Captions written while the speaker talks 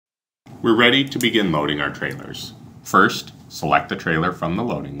We're ready to begin loading our trailers. First, select the trailer from the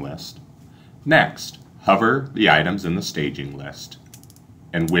loading list. Next, hover the items in the staging list.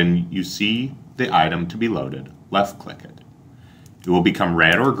 And when you see the item to be loaded, left-click it. It will become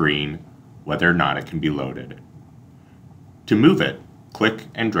red or green whether or not it can be loaded. To move it, click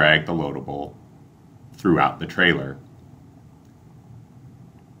and drag the loadable throughout the trailer.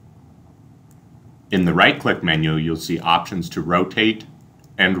 In the right-click menu, you'll see options to rotate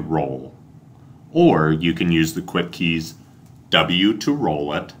and roll. Or you can use the quick keys W to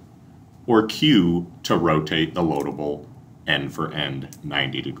roll it, or Q to rotate the loadable end for end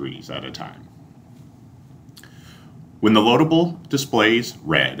 90 degrees at a time. When the loadable displays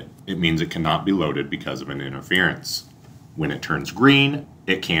red, it means it cannot be loaded because of an interference. When it turns green,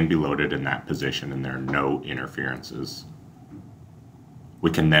 it can be loaded in that position and there are no interferences. We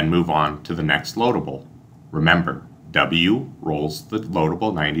can then move on to the next loadable. Remember, W rolls the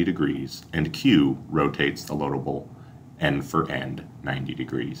loadable 90 degrees and Q rotates the loadable end for end 90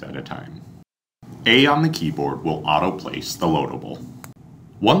 degrees at a time. A on the keyboard will auto-place the loadable.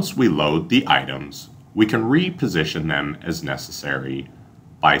 Once we load the items, we can reposition them as necessary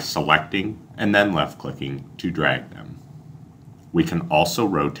by selecting and then left-clicking to drag them. We can also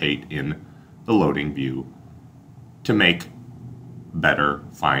rotate in the loading view to make better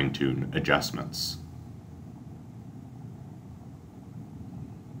fine-tune adjustments.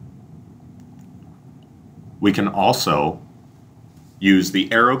 We can also use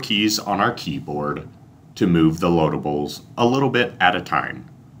the arrow keys on our keyboard to move the loadables a little bit at a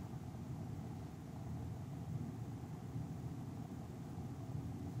time.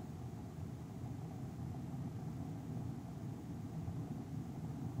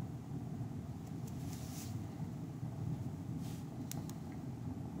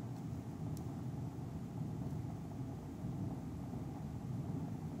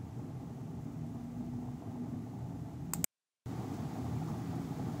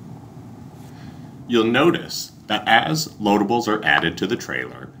 You'll notice that as loadables are added to the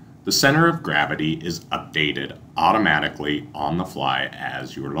trailer, the center of gravity is updated automatically on the fly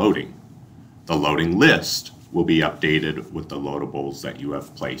as you're loading. The loading list will be updated with the loadables that you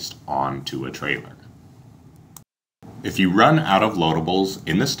have placed onto a trailer. If you run out of loadables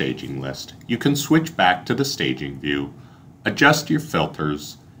in the staging list, you can switch back to the staging view, adjust your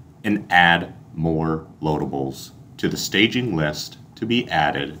filters, and add more loadables to the staging list to be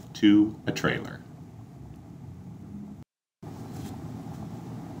added to a trailer.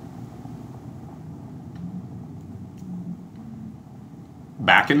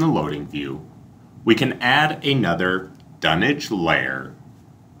 Back in the loading view, we can add another dunnage layer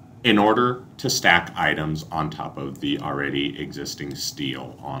in order to stack items on top of the already existing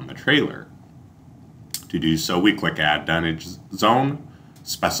steel on the trailer. To do so, we click Add Dunnage Zone,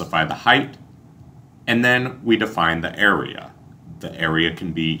 specify the height, and then we define the area. The area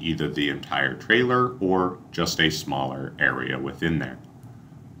can be either the entire trailer or just a smaller area within there.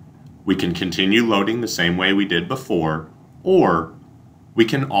 We can continue loading the same way we did before, or we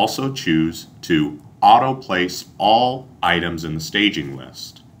can also choose to auto-place all items in the staging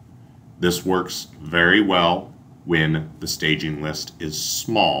list. This works very well when the staging list is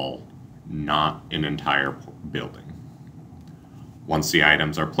small, not an entire building. Once the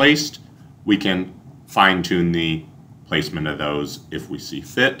items are placed, we can fine-tune the placement of those if we see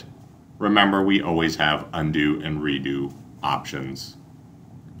fit. Remember, we always have undo and redo options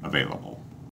available.